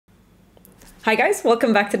Hi guys,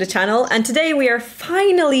 welcome back to the channel. And today we are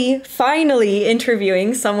finally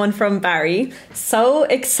interviewing someone from Bari. So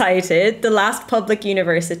excited, the last public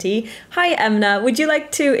university. Hi Emna, would you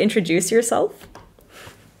like to introduce yourself?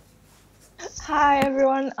 Hi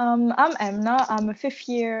everyone, I'm Emna. I'm a fifth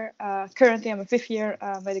year, currently I'm a fifth year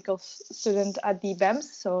medical student at the BEMS,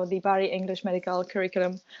 so the Bari English Medical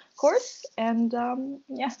Curriculum course. And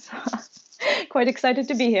yes, quite excited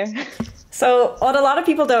to be here. So what a lot of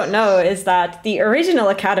people don't know is that the original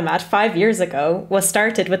Academat 5 years ago was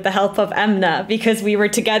started with the help of Emna because we were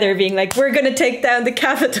together being like, we're going to take down the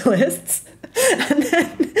capitalists.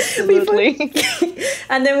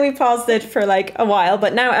 And then we paused it for like a while,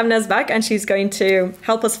 but now Emna's back and she's going to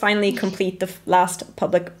help us finally complete the last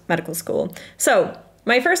public medical school. So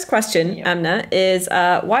my first question, Emna, is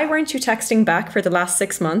why weren't you texting back for the last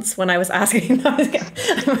 6 months when I was asking?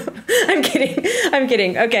 I'm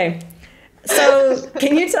kidding. Okay. So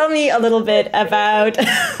can you tell me a little bit about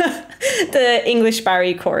the English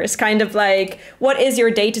Bari course? Kind of like, what is your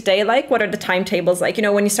day-to-day like? What are the timetables like? You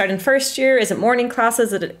know, when you start in first year, is it morning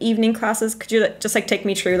classes? Is it evening classes? Could you just like take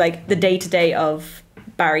me through like the day-to-day of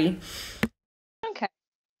Bari? Okay.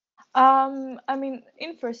 I mean,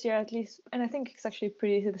 in first year at least, and I think it's actually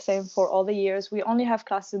pretty the same for all the years, we only have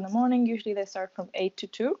classes in the morning. Usually they start from 8 to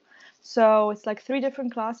 2. So it's like 3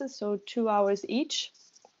 different classes, so 2 hours each.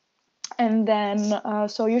 And then,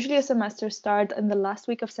 so usually a semester starts in the last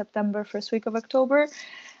week of September, first week of October.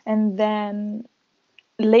 And then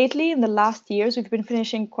lately, in the last years, we've been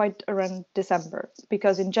finishing quite around December,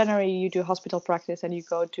 because in January you do hospital practice and you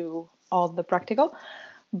go to all the practical.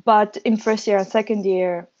 But in first year and second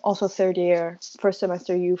year, also third year, first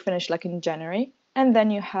semester, you finish like in January. And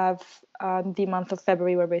then you have the month of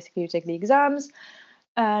February where basically you take the exams.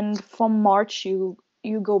 And from March, you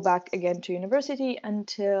go back again to university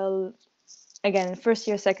until, again, first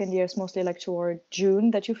year, second year is mostly like toward June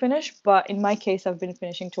that you finish. But in my case, I've been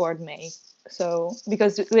finishing toward May. So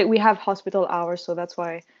because we have hospital hours, so that's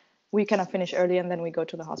why we kind of finish early and then we go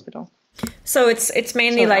to the hospital. So it's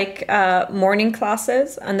mainly like morning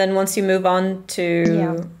classes. And then once you move on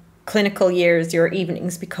to clinical years, your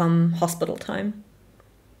evenings become hospital time.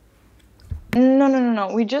 No.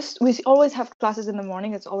 We always have classes in the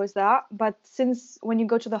morning. It's always that. But since when you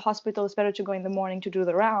go to the hospital, it's better to go in the morning to do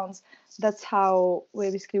the rounds. That's how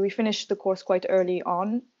we finish the course quite early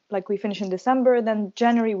on. Like we finish in December, then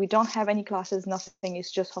January we don't have any classes, nothing.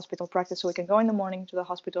 It's just hospital practice. So we can go in the morning to the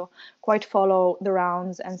hospital, quite follow the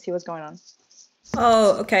rounds and see what's going on.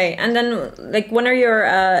 Oh, okay. And then like when are your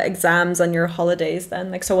exams and your holidays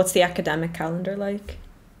then? Like, so what's the academic calendar like?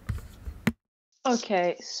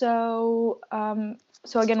 Okay, so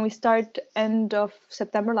again, we start end of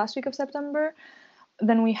September, last week of September.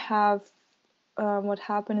 Then we have what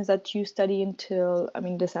happened is that you study until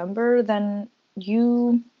December. Then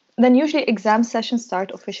usually exam sessions start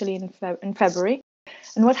officially in February.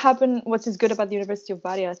 And what is good about the University of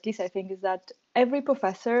Bari, at least I think, is that every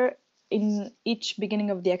professor in each beginning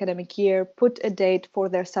of the academic year put a date for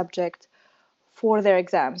their subject for their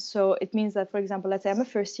exams. So it means that, for example, let's say I'm a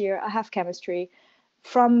first year, I have chemistry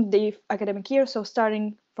from the academic year. So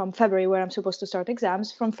starting from February, where I'm supposed to start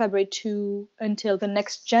exams, from February to until the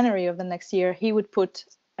next January of the next year, he would put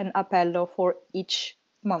an appello for each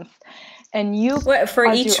month. And you for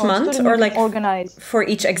each month or like organize for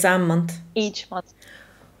each exam month? Each month.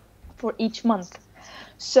 For each month.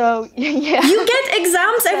 So yeah. You get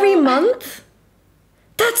exams every month?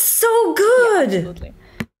 That's so good. Yeah, absolutely.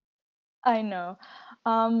 I know.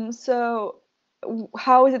 So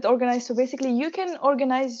how is it organized? So basically you can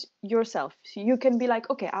organize yourself. So you can be like,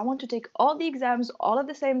 okay, I want to take all the exams all at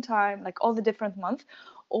the same time, like all the different months.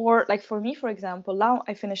 Or like for me, for example, now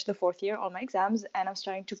I finished the 4th year, all my exams, and I'm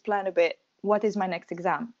starting to plan a bit, what is my next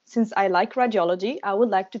exam? Since I like radiology, I would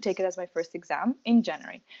like to take it as my first exam in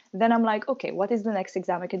January. Then I'm like, okay, what is the next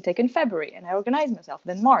exam I can take in February? And I organize myself,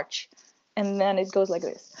 then March. And then it goes like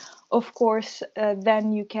this. Of course,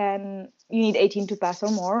 then you need 18 to pass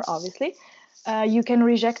or more, obviously. You can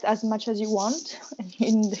reject as much as you want.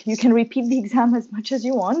 And you can repeat the exam as much as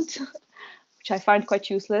you want, which I find quite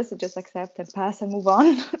useless. Just accept and pass and move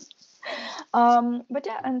on. But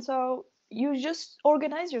yeah, and so you just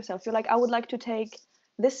organize yourself. You're like, I would like to take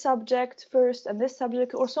this subject first and this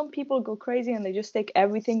subject. Or some people go crazy and they just take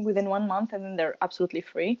everything within 1 month and then they're absolutely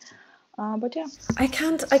free. But yeah, I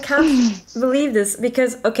can't believe this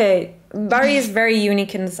because, okay, Bari is very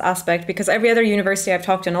unique in this aspect because every other university I've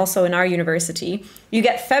talked to, and also in our university, you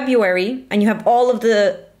get February and you have all of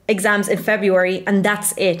the exams in February and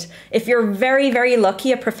that's it. If you're very, very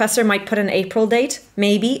lucky, a professor might put an April date,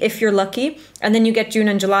 maybe, if you're lucky, and then you get June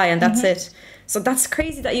and July and that's it. So that's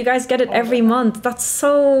crazy that you guys get it every overnight. month.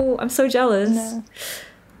 I'm so jealous. No.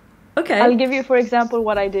 Okay. I'll give you, for example,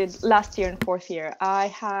 what I did last year in fourth year. I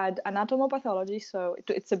had anatomopathology, so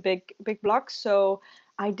it's a big block. So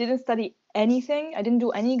I didn't study anything. I didn't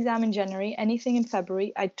do any exam in January, anything in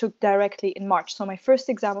February. I took directly in March. So my first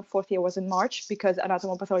exam of fourth year was in March because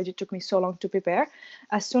anatomopathology took me so long to prepare.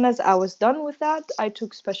 As soon as I was done with that, I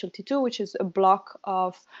took specialty 2, which is a block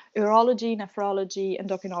of urology, nephrology,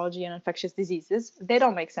 endocrinology, and infectious diseases. They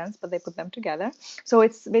don't make sense, but they put them together. So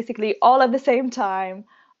it's basically all at the same time,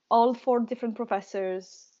 all 4 different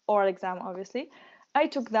professors, oral exam, obviously. I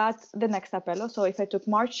took that the next appello. So if I took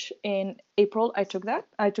March, in April, I took that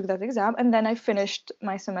exam. And then I finished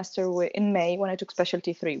my semester in May when I took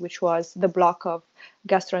specialty 3, which was the block of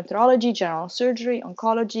gastroenterology, general surgery,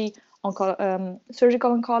 oncology,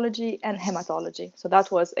 surgical oncology, and hematology. So that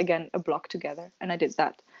was, again, a block together. And I did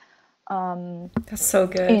that. That's so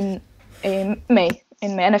good. In May.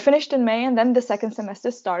 And I finished in May, and then the second semester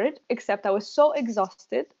started, except I was so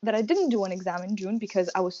exhausted that I didn't do an exam in June because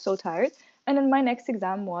I was so tired. And then my next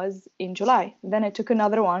exam was in July. Then I took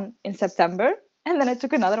another one in September, and then I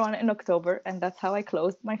took another one in October, and that's how I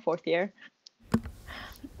closed my fourth year.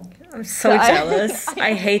 I'm so jealous.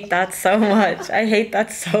 I hate that so much. I hate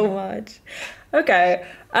that so much. Okay.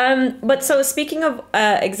 But so speaking of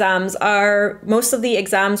exams, are most of the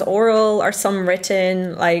exams oral? Are some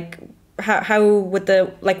written? Like, how would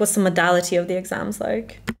what's the modality of the exams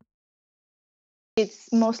like?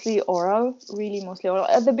 It's mostly oral, really mostly oral.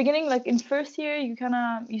 At the beginning, like in first year,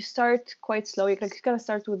 you start quite slow. You kind of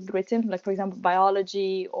start with written, like for example,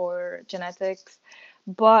 biology or genetics.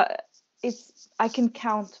 But I can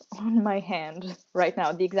count on my hand right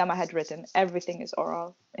now the exam I had written. Everything is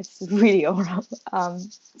oral. It's really oral.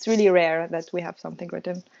 It's really rare that we have something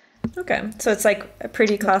written. Okay, so it's like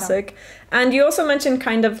pretty classic. And you also mentioned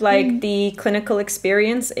kind of like the clinical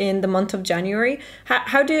experience in the month of January.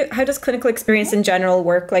 How does clinical experience in general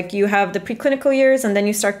work? Like you have the preclinical years and then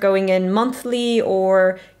you start going in monthly,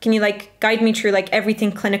 or can you like guide me through like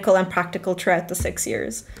everything clinical and practical throughout the 6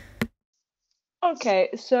 years? Okay,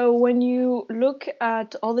 so when you look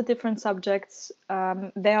at all the different subjects,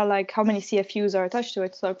 they are like how many CFUs are attached to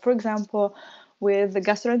it. So, for example, with the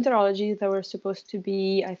gastroenterology, there were supposed to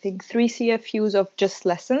be, I think, 3 CFUs of just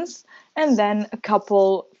lessons, and then a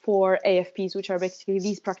couple for AFPs, which are basically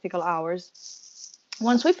these practical hours.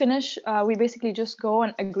 Once we finish, we basically just go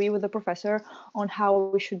and agree with the professor on how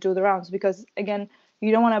we should do the rounds, because again,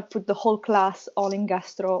 you don't want to put the whole class all in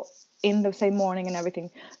gastro in the same morning and everything.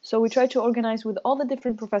 So we try to organize with all the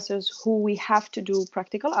different professors who we have to do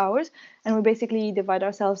practical hours, and we basically divide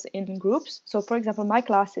ourselves in groups. So for example, my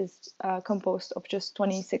class is composed of just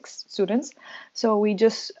 26 students. So we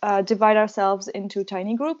just divide ourselves into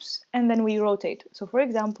tiny groups, and then we rotate. So for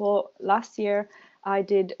example, last year, I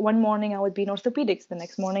did one morning I would be in orthopedics, the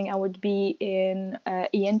next morning I would be in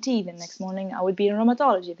ENT, the next morning I would be in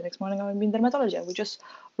rheumatology, the next morning I would be in dermatology. I would just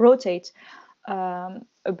rotate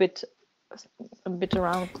a bit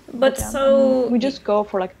around. But so we just go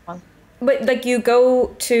for like a month. But like you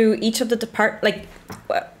go to each of the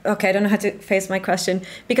okay, I don't know how to phrase my question,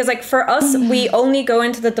 because like for us, we only go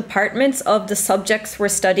into the departments of the subjects we're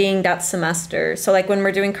studying that semester. So like when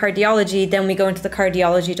we're doing cardiology, then we go into the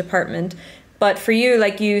cardiology department. But for you,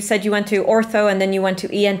 like you said, you went to ortho and then you went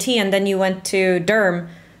to ENT and then you went to derm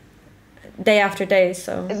day after day.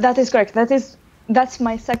 So that is correct. That's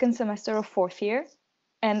my second semester of fourth year.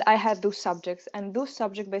 And I had those subjects, and those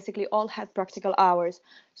subjects basically all had practical hours.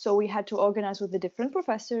 So we had to organize with the different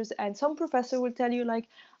professors, and some professor will tell you like,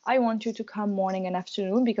 I want you to come morning and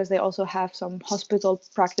afternoon, because they also have some hospital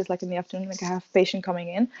practice like in the afternoon, like I have patient coming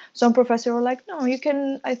in. Some professor were like, no, you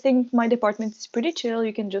can, I think my department is pretty chill.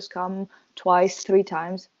 You can just come twice, 3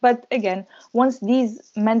 times. But again, once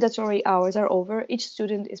these mandatory hours are over, each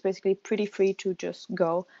student is basically pretty free to just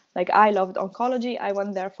go. Like I loved oncology. I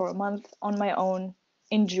went there for a month on my own.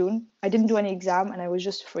 In June, I didn't do any exam and I was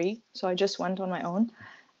just free, so I just went on my own.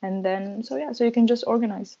 And then so you can just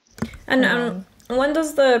organize. And when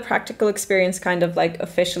does the practical experience kind of like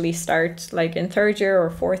officially start, like in 3rd year or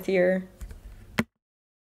 4th year?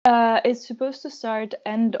 It's supposed to start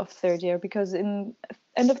end of 3rd year, because in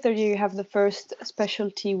end of 3rd year you have the first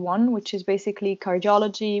specialty 1, which is basically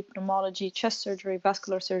cardiology, pneumology, chest surgery,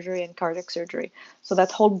 vascular surgery, and cardiac surgery. So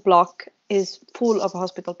that whole block is full of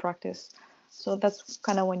hospital practice. So that's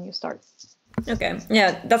kind of when you start. Okay.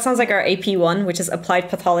 Yeah, that sounds like our AP 1, which is Applied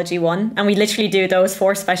Pathology 1. And we literally do those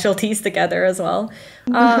 4 specialties together as well.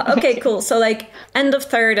 Okay, cool. So like end of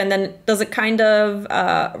 3rd, and then does it kind of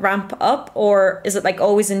ramp up, or is it like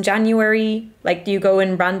always in January? Like do you go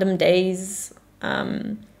in random days?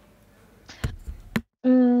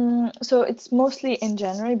 So it's mostly in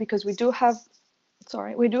January because we do have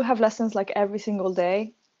lessons like every single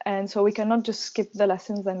day, and so we cannot just skip the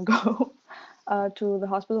lessons and go to the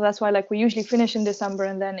hospital. That's why like we usually finish in December,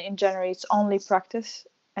 and then in January it's only practice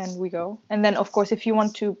and we go. And then of course if you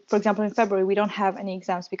want to, for example, in February we don't have any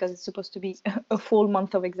exams because it's supposed to be a full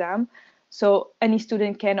month of exam. So any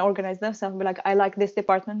student can organize themselves and be like, I like this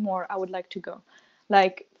department more, I would like to go.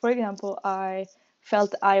 Like, for example, I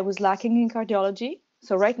felt I was lacking in cardiology.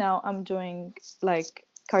 So right now I'm doing like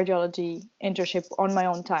cardiology internship on my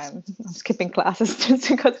own time. I'm skipping classes just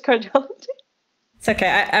to go to cardiology. It's okay.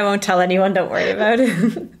 I won't tell anyone. Don't worry about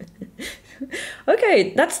it.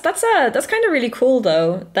 Okay, that's kind of really cool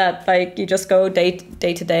though. That like you just go day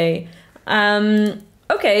to day.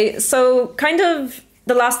 Okay, so kind of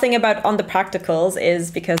the last thing about on the practicals is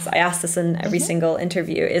because I asked this in every single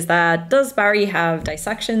interview is that does Bari have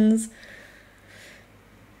dissections?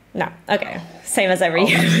 No. Okay. Same as every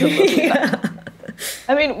year.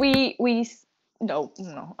 I mean, we no,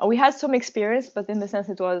 we had some experience, but in the sense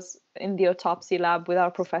it was in the autopsy lab with our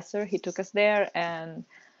professor. He took us there, and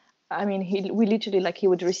I mean, we literally like he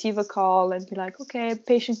would receive a call and be like, okay,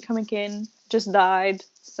 patient coming in, just died.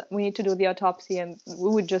 So we need to do the autopsy, and we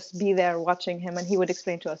would just be there watching him, and he would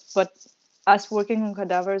explain to us. But us working on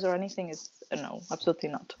cadavers or anything is no, absolutely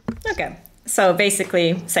not. Okay. So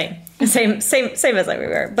basically, same as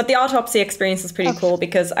everywhere. But the autopsy experience is pretty cool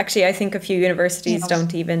because actually, I think a few universities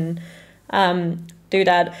don't even do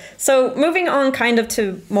that. So moving on, kind of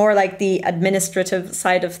to more like the administrative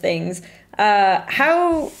side of things.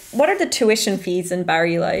 What are the tuition fees in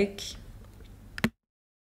Bari like?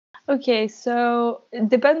 Okay, so it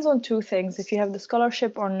depends on two things, if you have the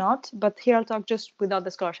scholarship or not, but here I'll talk just without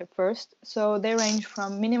the scholarship first. So they range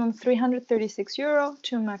from minimum €336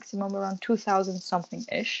 to maximum around 2,000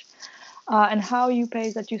 something-ish. And how you pay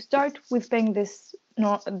is that you start with paying this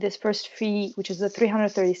first fee, which is the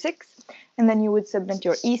 336, and then you would submit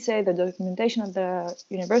your essay, the documentation of the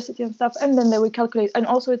university and stuff, and then they will calculate. And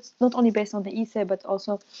also it's not only based on the essay, but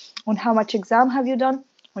also on how much exam have you done,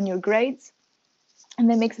 on your grades. And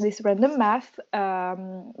they mix this random math,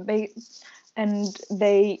 and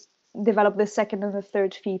they develop the second and the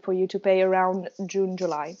third fee for you to pay around May, June,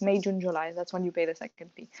 July. That's when you pay the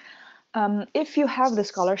second fee. If you have the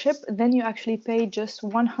scholarship, then you actually pay just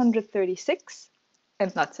 136,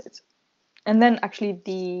 and that's it. And then actually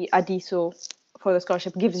the Adiso for the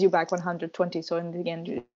scholarship gives you back 120. So in the end,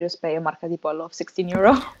 you just pay a marca di pollo of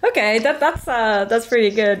 €16. Okay, that's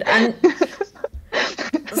pretty good. And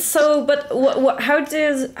so, but how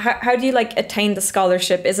do you like attain the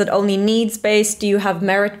scholarship? Is it only needs based? Do you have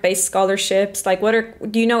merit based scholarships? Like,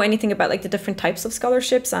 do you know anything about like the different types of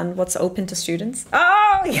scholarships and what's open to students?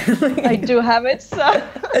 Oh, I do have it. So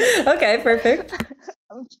okay, perfect.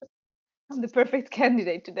 I'm the perfect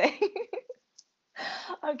candidate today.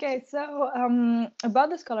 Okay, so about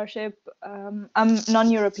the scholarship, I'm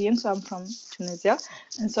non-European, so I'm from Tunisia,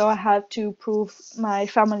 and so I had to prove my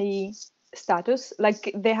family status. Like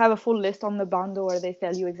they have a full list on the bando where they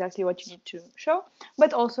tell you exactly what you need to show,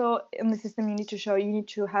 but also in the system you need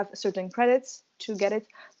to have certain credits to get it,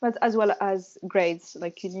 but as well as grades.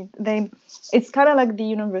 Like it's kind of like the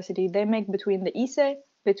university. They make between the essay,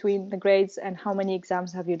 between the grades, and how many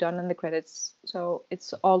exams have you done and the credits. So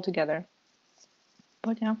it's all together.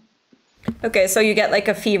 But yeah. Okay, so you get like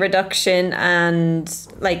a fee reduction and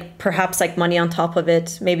like perhaps like money on top of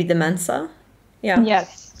it, maybe the Mensa. Yeah.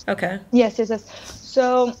 Yes. Okay. Yes.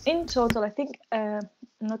 So in total, I think I'm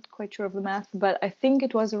not quite sure of the math, but I think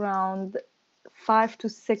it was around 5,000 to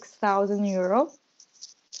 6,000 euro.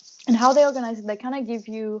 And how they organize it, they kind of give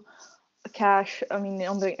you cash. I mean,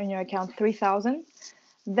 on your account 3,000.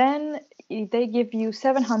 Then they give you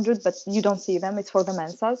 700, but you don't see them. It's for the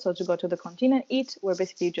Mensa, so to go to the canteen and eat, where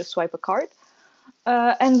basically you just swipe a card.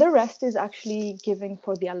 And the rest is actually giving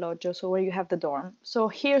for the alloggio, so where you have the dorm. So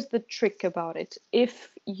here's the trick about it. If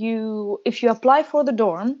you apply for the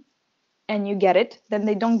dorm and you get it, then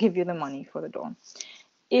they don't give you the money for the dorm.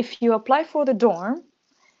 If you apply for the dorm,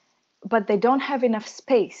 but they don't have enough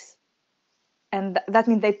space, and that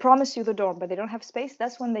means they promise you the dorm, but they don't have space,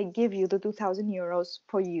 that's when they give you the 2,000 euros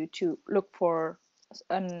for you to look for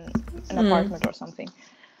an apartment or something.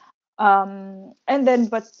 And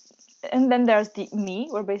then there's me,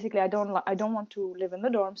 where basically I don't want to live in the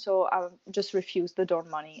dorm, so I just refused the dorm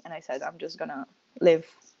money, and I said I'm just gonna live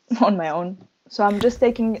on my own. So I'm just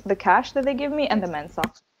taking the cash that they give me and the Mensa.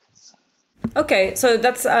 Okay, so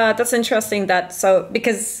that's interesting.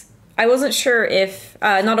 Because I wasn't sure if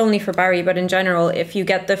not only for Bari but in general, if you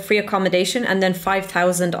get the free accommodation and then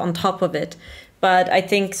 5,000 on top of it. But I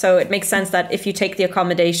think so it makes sense that if you take the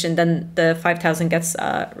accommodation, then the 5,000 gets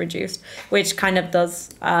reduced, which kind of does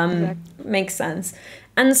make sense.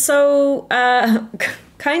 And so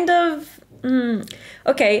kind of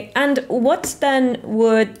okay, and what then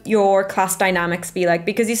would your class dynamics be like?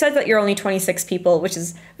 Because you said that you're only 26 people, which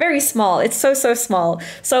is very small. It's so small.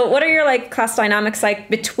 So what are your like class dynamics like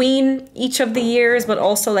between each of the years, but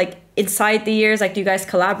also like inside the years? Like, do you guys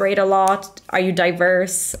collaborate a lot? Are you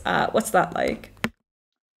diverse? What's that like?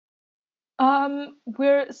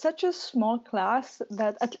 We're such a small class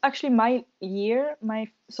that actually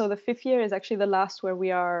so the fifth year is actually the last where we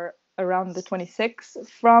are around the 26.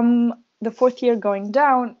 From the fourth year going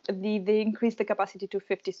down, they increased the capacity to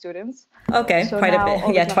 50 students. Okay, So quite a now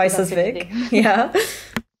bit. Yeah, twice as 50. big. Yeah.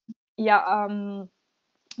 Yeah,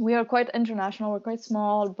 we are quite international. We're quite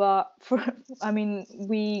small, but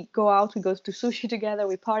we go out, we go to sushi together,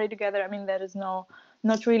 we party together. I mean, there is not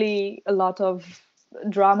really a lot of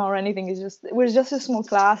drama or anything. We're just a small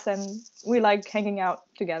class, and we like hanging out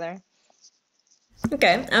together.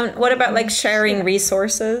 Okay. And what about like sharing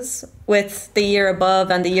resources with the year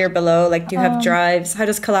above and the year below? Like, do you have drives? How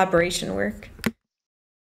does collaboration work?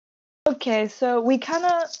 Okay, so we kind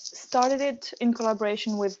of started it in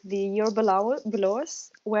collaboration with the year below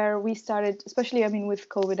us, where we started, especially, with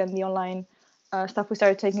COVID and the online stuff, we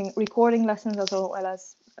started taking recording lessons as well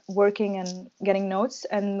as working and getting notes.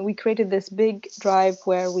 And we created this big drive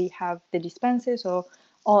where we have the dispenses, so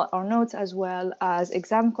all our notes as well as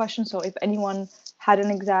exam questions. So if anyone had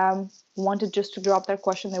an exam, wanted just to drop their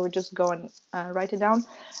question, they would just go and write it down.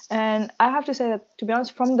 And I have to say that, to be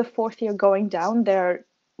honest, from the fourth year going down, they're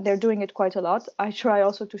doing it quite a lot. I try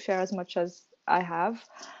also to share as much as I have.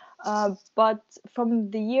 But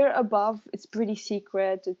from the year above, it's pretty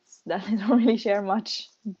secret. They don't really share much.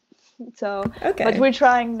 So, Okay. But we're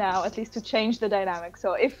trying now at least to change the dynamic.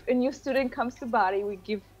 So if a new student comes to Bari, we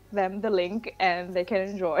give them the link and they can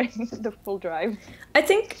enjoy the full drive. I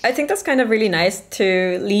think that's kind of really nice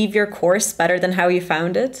to leave your course better than how you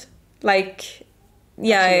found it. Like,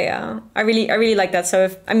 yeah. I really like that. So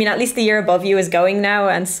at least the year above you is going now,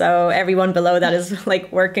 and so everyone below that is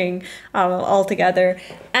like working all together.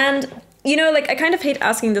 And I kind of hate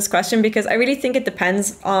asking this question because I really think it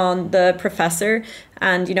depends on the professor,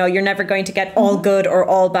 and you're never going to get all good or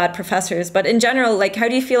all bad professors. But in general, like, how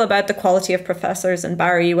do you feel about the quality of professors in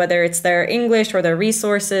Bari, whether it's their English or their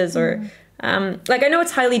resources or like, I know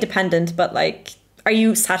it's highly dependent, but like, are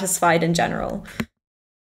you satisfied in general?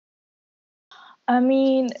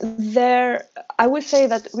 I would say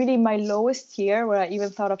that really my lowest year where I even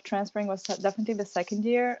thought of transferring was definitely the second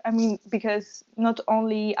year. Because not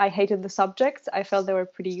only I hated the subjects, I felt they were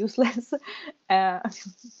pretty useless.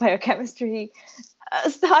 Biochemistry.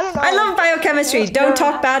 So I don't know. I love biochemistry. Don't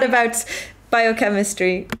talk bad about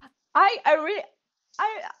biochemistry. I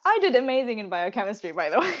did amazing in biochemistry, by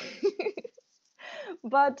the way.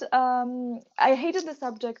 But I hated the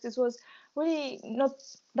subject. It was really not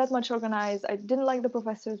that much organized. I didn't like the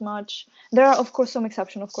professors much. There are, of course, some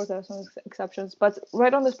exceptions. Of course, there are some exceptions. But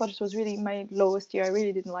right on the spot, it was really my lowest year. I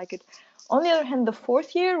really didn't like it. On the other hand, the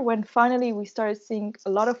fourth year, when finally we started seeing a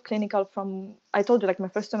lot of clinical I told you, like, my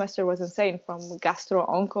first semester was insane, from gastro,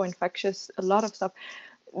 onco, infectious, a lot of stuff.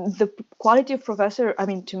 The quality of professor,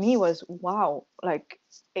 to me, was wow. Like,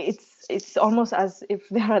 it's almost as if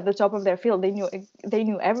they're at the top of their field. They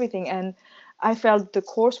knew everything, and I felt the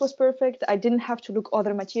course was perfect. I didn't have to look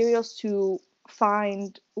other materials to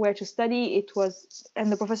find where to study.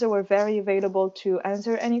 And the professor were very available to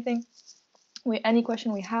answer any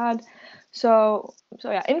question we had. So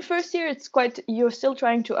yeah, in first year, you're still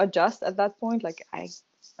trying to adjust at that point. Like, I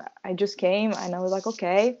just came and I was like,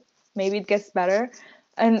 okay, maybe it gets better.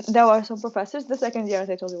 And there were some professors. The second year,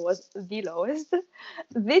 as I told you, was the lowest.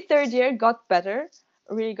 The third year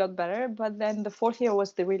really got better. But then the fourth year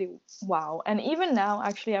was the really wow. And even now,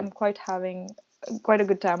 actually, I'm having quite a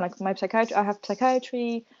good time. Like, I have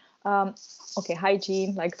psychiatry,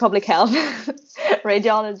 hygiene, like public health,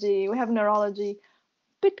 radiology. We have neurology.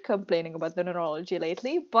 Bit complaining about the neurology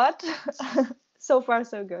lately, but so far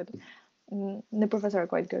so good. The professors are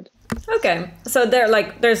quite good. Okay, so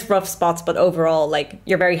there's rough spots, but overall, like,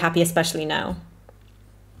 you're very happy, especially now.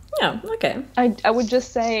 Yeah, okay. I would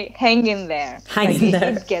just say hang in there.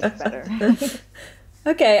 It gets better.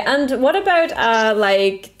 Okay, and what about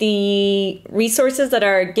like the resources that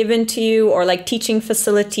are given to you, or like teaching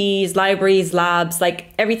facilities, libraries, labs, like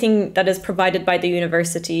everything that is provided by the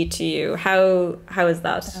university to you? How is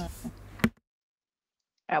that?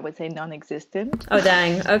 I would say non-existent. Oh,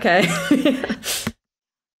 dang. Okay.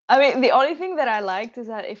 The only thing that I liked is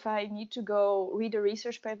that if I need to go read a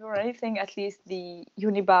research paper or anything, at least the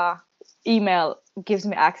Uniba email gives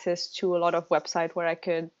me access to a lot of website where I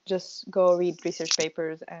could just go read research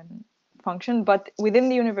papers and function. But within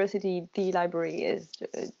the university, the library is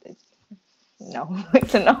no.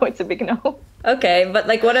 It's a no. It's a big no. Okay, but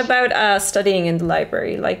like what about studying in the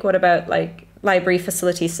library? Like what about like library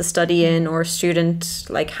facilities to study in or student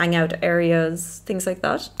like hangout areas, things like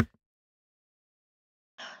that?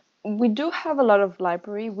 We do have a lot of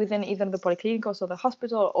library within either the polyclinic, so the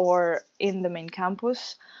hospital, or in the main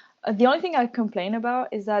campus. The only thing I complain about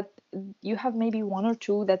is that you have maybe one or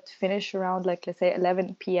two that finish around, like, let's say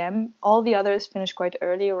 11 p.m. All the others finish quite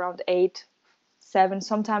early, around 8, 7,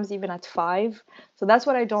 sometimes even at 5. So that's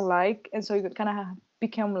what I don't like. And so you kind of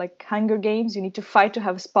become like Hunger Games. You need to fight to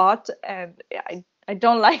have a spot. And I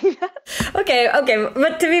don't like that. Okay, okay,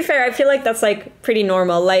 but to be fair, I feel like that's like pretty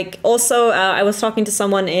normal. Like also, I was talking to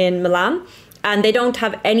someone in Milan, and they don't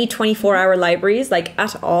have any 24-hour libraries like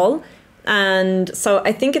at all. And so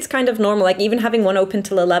I think it's kind of normal. Like even having one open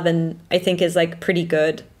till 11, I think is like pretty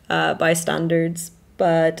good by standards.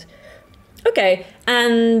 But okay,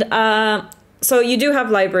 and so you do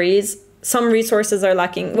have libraries. Some resources are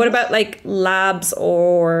lacking. What about like labs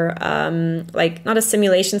or like not a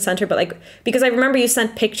simulation center, but like because I remember you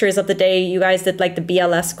sent pictures of the day you guys did like the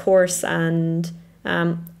BLS course and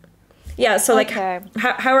yeah. So like Okay.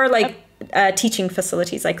 how are like teaching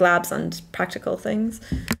facilities like labs and practical things?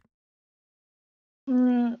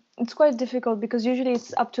 It's quite difficult because usually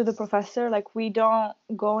it's up to the professor. Like we don't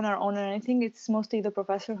go on our own or anything. It's mostly the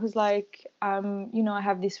professor who's like, I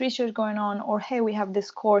have this research going on, or hey, we have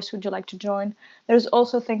this course. Would you like to join? There's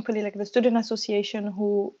also thankfully like the student association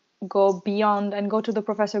who go beyond and go to the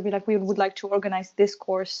professor, be like, we would like to organize this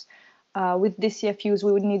course with this CFUs.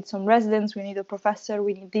 We would need some residents. We need a professor.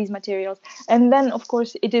 We need these materials, and then of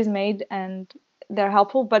course it is made and they're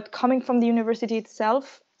helpful. But coming from the university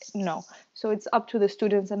itself, no. So it's up to the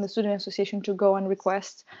students and the student association to go and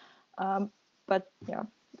request. But yeah,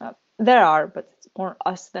 there are, but it's more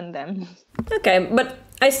us than them. Okay, but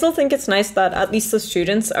I still think it's nice that at least the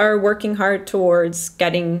students are working hard towards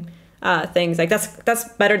getting things like that's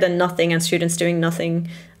better than nothing and students doing nothing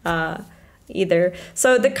either.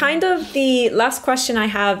 So the last question I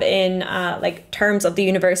have in like terms of the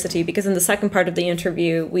university, because in the second part of the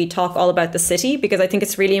interview we talk all about the city, because I think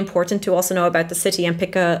it's really important to also know about the city and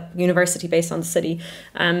pick a university based on the city.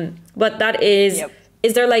 But that is. Yep.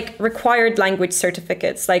 Is there like required language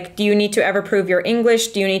certificates? Like, do you need to ever prove your English?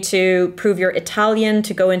 Do you need to prove your Italian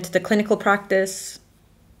to go into the clinical practice?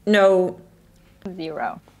 No.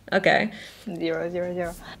 Zero. Okay. Zero, zero,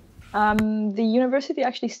 zero. The university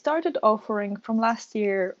actually started offering from last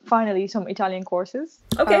year, finally, some Italian courses.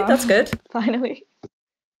 Okay, that's good. Finally.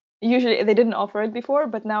 Usually they didn't offer it before,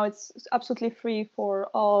 but now it's absolutely free for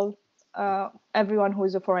everyone who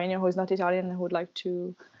is a foreigner who is not Italian and who would like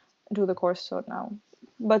to do the course. So now,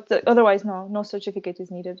 but otherwise, no certificate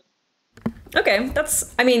is needed. Okay,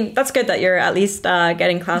 that's good that you're at least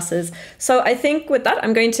getting classes. So I think with that,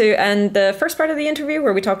 I'm going to end the first part of the interview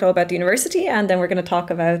where we talked all about the university, and then we're going to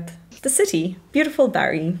talk about the city. Beautiful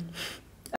Bari.